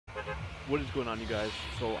What is going on, you guys?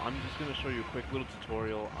 So I'm just going to show you a quick little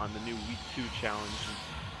tutorial on the new week 2 challenge,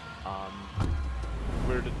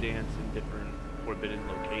 where to dance in different forbidden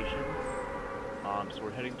locations. So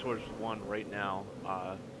we're heading towards one right now.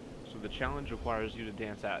 So the challenge requires you to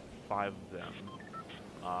dance at 5 of them.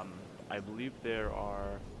 I believe there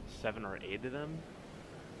are 7 or 8 of them.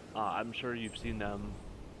 I'm sure you've seen them,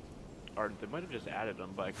 or they might have just added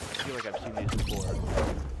them, but I feel like I've seen these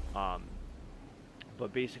before.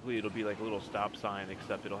 But basically it'll be like a little stop sign,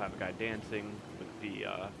 except it'll have a guy dancing with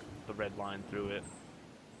the red line through it.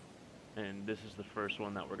 And this is the first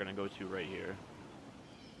one that we're gonna go to right here.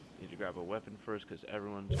 Need to grab a weapon first because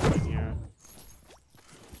everyone's going here.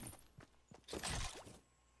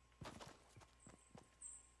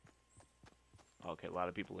 Okay, a lot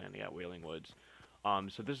of people landing at Wailing Woods.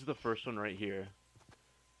 So this is the first one right here.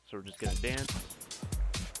 So we're just gonna dance.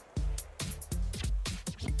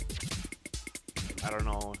 I don't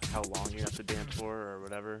know how long you have to dance for or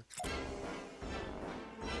whatever.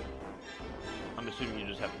 I'm assuming you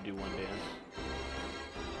just have to do one dance.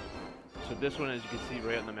 So this one, as you can see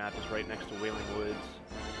right on the map, is right next to Wailing Woods,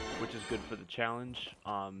 which is good for the challenge.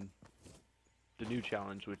 The new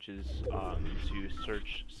challenge, which is to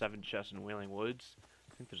search 7 chests in Wailing Woods.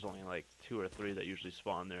 I think there's only like 2 or 3 that usually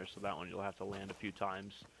spawn there, so that one you'll have to land a few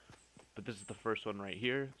times. But this is the first one right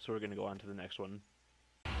here, so we're going to go on to the next one.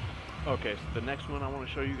 Okay, so the next one I want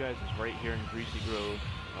to show you guys is right here in Greasy Grove.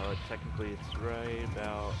 Technically it's right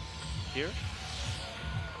about here.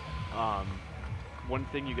 One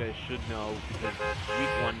thing you guys should know, because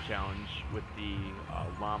week 1 challenge with the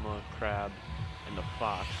llama, crab, and the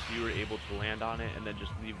fox, you were able to land on it and then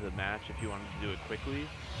just leave the match if you wanted to do it quickly.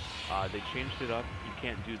 They changed it up. You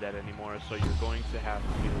can't do that anymore, so you're going to have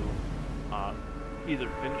to either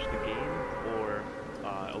finish the game or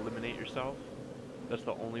eliminate yourself. That's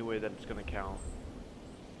the only way that it's going to count.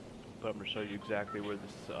 But I'm going to show you exactly where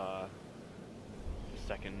this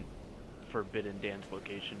second forbidden dance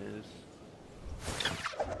location is.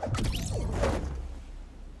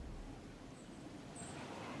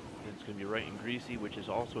 It's going to be right in Greasy, which is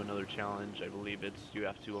also another challenge. I believe it's you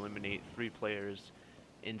have to eliminate 3 players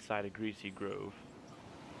inside a Greasy Grove.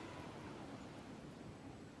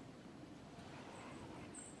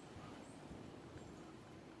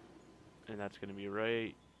 And that's going to be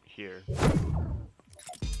right here.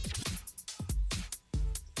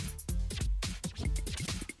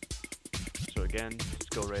 So again, just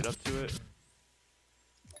go right up to it.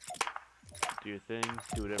 Do your thing.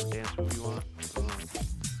 Do whatever dance move you want.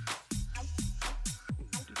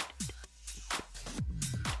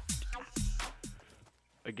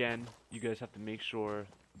 Again, you guys have to make sure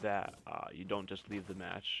that you don't just leave the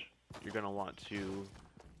match. You're going to want to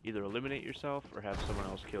either eliminate yourself or have someone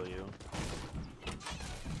else kill you.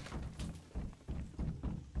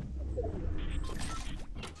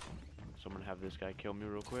 So I'm going to have this guy kill me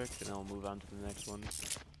real quick, and then I'll move on to the next one.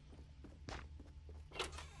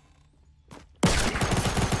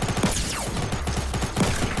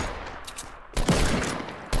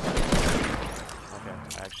 Okay,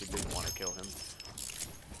 I actually didn't want to kill him.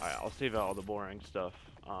 Alright, I'll save out all the boring stuff.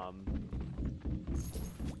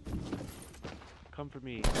 Come for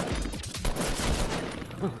me.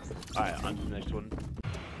 Alright, on to the next one.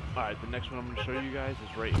 Alright, the next one I'm going to show you guys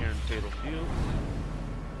is right here in Fatal Fields,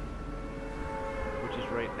 which is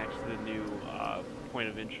right next to the new point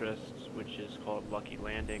of interest, which is called Lucky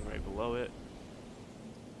Landing, right below it.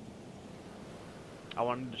 I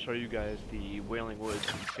wanted to show you guys the Wailing Woods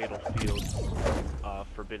and Fatal Fields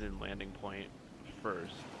forbidden landing point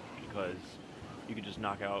first, because you can just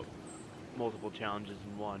knock out multiple challenges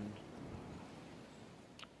in one.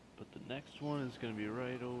 But the next one is going to be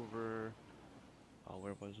right over... Oh,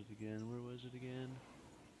 where was it again? Where was it again?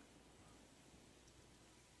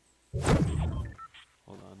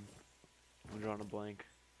 Hold on. I'm drawing a blank.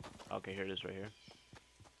 Okay, here it is right here.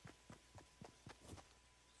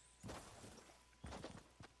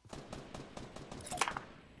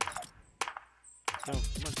 No,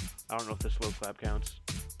 come on. I don't know if the slow clap counts.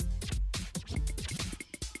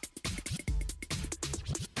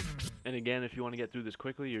 And again, if you want to get through this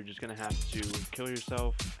quickly, you're just going to have to kill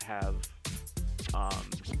yourself, have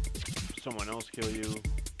someone else kill you,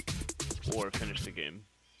 or finish the game.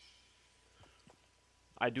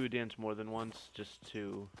 I do a dance more than once just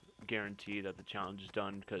to guarantee that the challenge is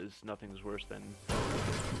done, because nothing's worse than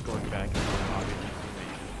going back into the lobby and thinking that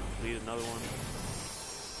you can complete another one.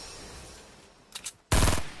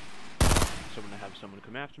 So I'm going to have someone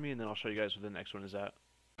come after me, and then I'll show you guys where the next one is at.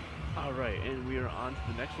 Alright, and we are on to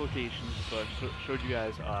the next location. So I've showed you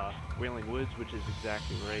guys Wailing Woods, which is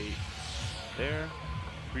exactly right there.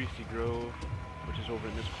 Greasy Grove, which is over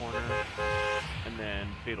in this corner, and then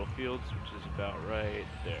Fatal Fields, which is about right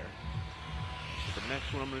there. So the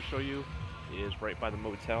next one I'm going to show you is right by the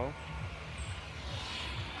motel.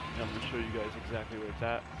 And I'm going to show you guys exactly where it's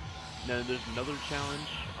at. Now there's another challenge,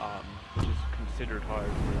 which is considered hard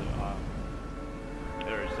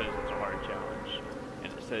or it says it's a hard challenge,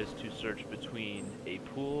 and it says to search between a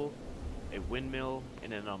pool, a windmill,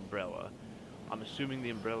 and an umbrella. I'm assuming the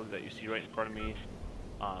umbrella that you see right in front of me,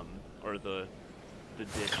 or the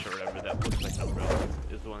ditch or whatever that looks like an umbrella,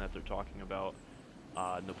 is the one that they're talking about.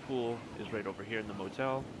 The pool is right over here in the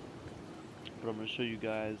motel, but I'm going to show you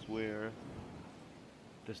guys where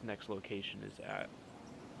this next location is at.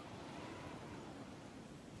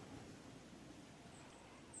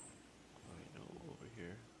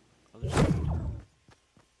 Other side.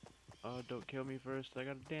 Oh, don't kill me first. I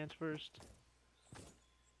gotta dance first.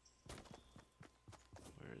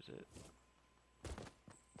 Where is it?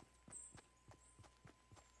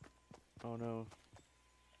 Oh no.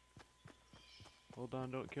 Hold on,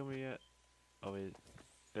 don't kill me yet. Oh wait,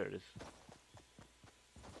 there it is.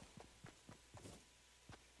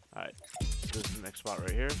 Alright, this is the next spot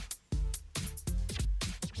right here.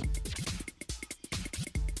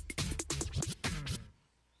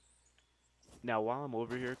 Now, while I'm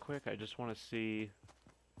over here quick, I just want to see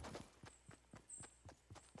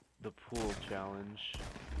the pool challenge.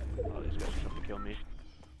 Oh, these guys are trying to kill me.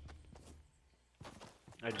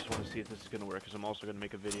 I just want to see if this is going to work, because I'm also going to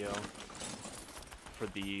make a video for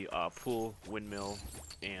the pool, windmill,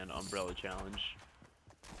 and umbrella challenge.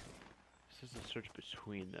 This is a search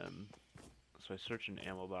between them. So I search an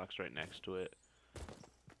ammo box right next to it.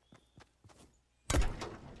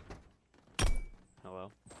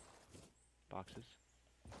 Hello? Boxes.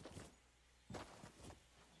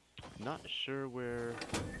 Not sure where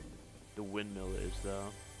the windmill is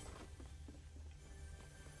though.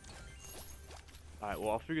 Alright, well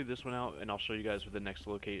I'll figure this one out and I'll show you guys where the next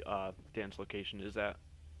dance location is at.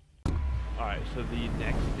 Alright, so the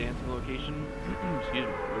next dancing location, excuse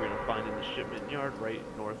me, we're gonna find in the shipment yard right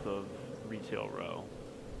north of Retail Row.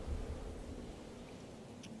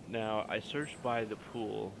 Now, I searched by the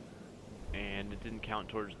pool and it didn't count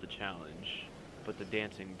towards the challenge, but the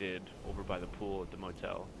dancing did over by the pool at the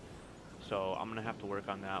motel. So I'm gonna have to work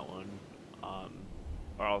on that one,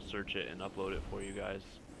 or I'll search it and upload it for you guys.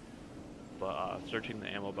 But searching the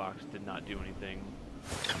ammo box did not do anything,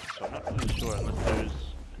 so I'm not really sure unless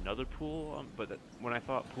there's another pool. But when I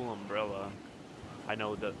thought pool umbrella, I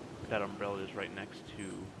know that that umbrella is right next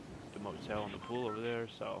to the motel and the pool over there.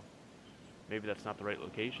 So maybe that's not the right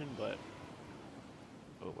location, but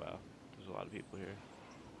oh wow. There's a lot of people here.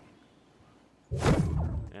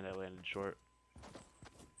 And I landed short.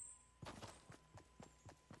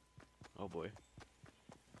 Oh boy.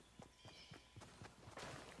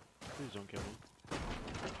 Please don't kill me.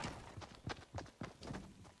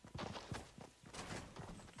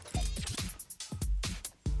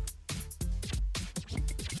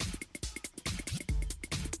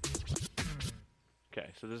 Okay,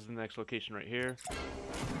 so this is the next location right here. Get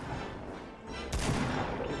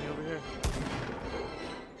me over here.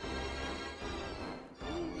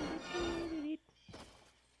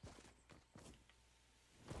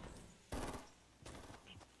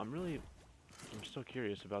 I'm still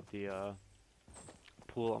curious about the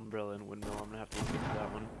pool, umbrella, and windmill. I'm gonna have to look into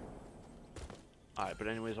that one. Alright, but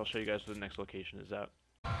anyways, I'll show you guys where the next location is at.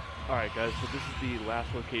 Alright guys, so this is the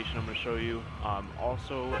last location I'm going to show you.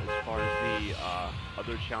 Also, as far as the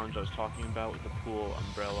other challenge I was talking about with the pool,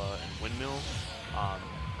 umbrella, and windmill, I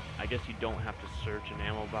guess you don't have to search an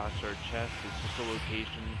ammo box or a chest. It's just a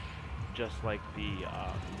location just like the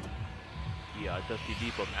Dusty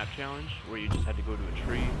Depot map challenge, where you just had to go to a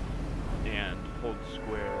tree and hold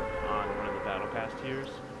square on one of the battle pass tiers.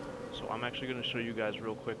 So I'm actually going to show you guys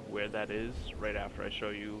real quick where that is right after I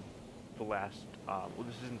show you the last, well,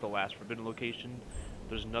 this isn't the last forbidden location.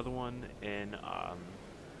 There's another one in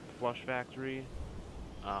Flush Factory,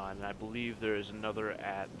 and I believe there is another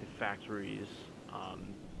at the factories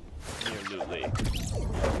near Loot Lake.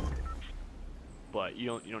 But you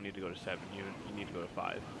don't need to go to 7, you need to go to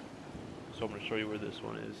 5. So I'm going to show you where this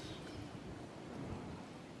one is.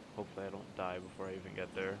 Hopefully I don't die before I even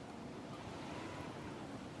get there.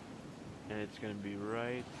 And it's going to be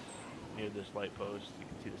right near this light post. You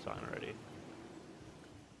can see the sign already.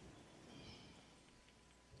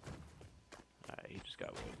 Alright, he just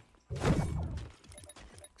got wood.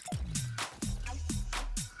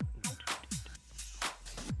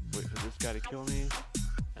 Wait for this guy to kill me,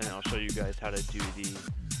 and then I'll show you guys how to do the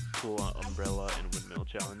pool, umbrella, and windmill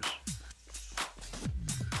challenge.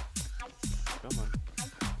 Come on.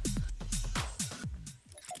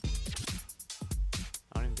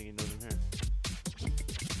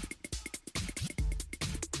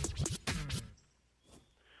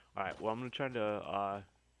 well, I'm gonna try to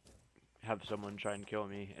have someone try and kill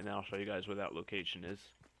me, and then I'll show you guys where that location is.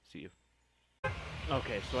 See you.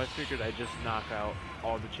 Okay, so I figured I'd just knock out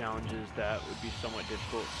all the challenges that would be somewhat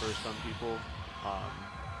difficult for some people. Um,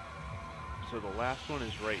 so the last one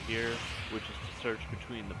is right here, which is to search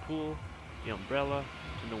between the pool, the umbrella,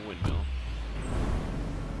 and the windmill.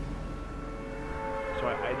 So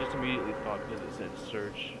I just immediately thought, because it said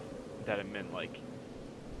search, that it meant like,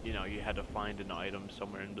 you know, you had to find an item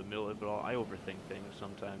somewhere in the middle of it all. I overthink things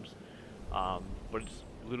sometimes. But it's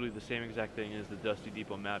literally the same exact thing as the Dusty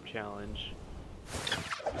Depot map challenge.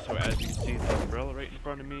 So as you can see, the umbrella right in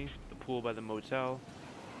front of me, the pool by the motel.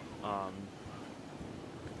 I'm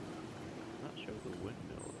not sure what the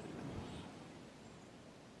windmill is.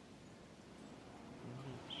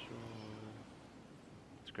 I'm not sure.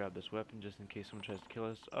 Let's grab this weapon just in case someone tries to kill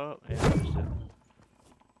us. Oh, hey, I missed it.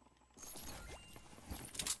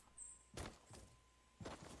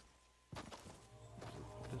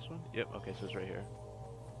 This one? Yep, okay, so it's right here.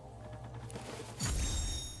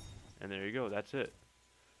 And there you go, that's it.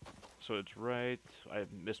 So it's right, I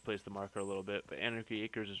misplaced the marker a little bit, but Anarchy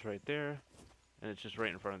Acres is right there, and it's just right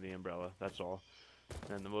in front of the umbrella, that's all.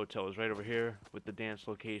 And the motel is right over here, with the dance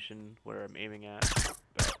location where I'm aiming at,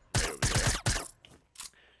 about right over there.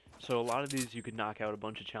 So a lot of these you could knock out a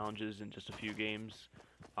bunch of challenges in just a few games,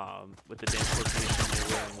 with the dance location near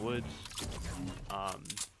Wailing Woods,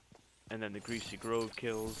 and then the Greasy Grove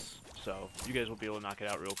kills, so you guys will be able to knock it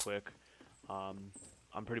out real quick.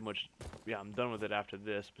 I'm pretty much, yeah, I'm done with it after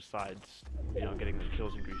this, besides, you know, getting the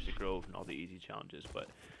kills in Greasy Grove and all the easy challenges, but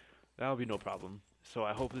that'll be no problem. So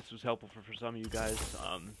I hope this was helpful for some of you guys.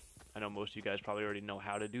 I know most of you guys probably already know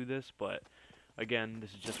how to do this, but again, this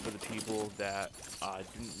is just for the people that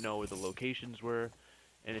didn't know where the locations were.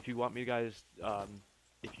 And if you want me guys,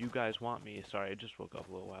 if you guys want me, sorry, I just woke up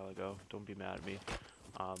a little while ago, don't be mad at me.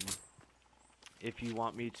 If you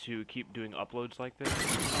want me to keep doing uploads like this,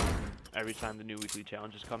 every time the new weekly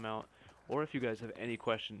challenges come out, or if you guys have any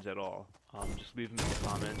questions at all, just leave them in the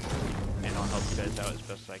comments, and I'll help you guys out as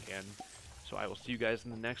best as I can. So I will see you guys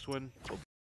in the next one.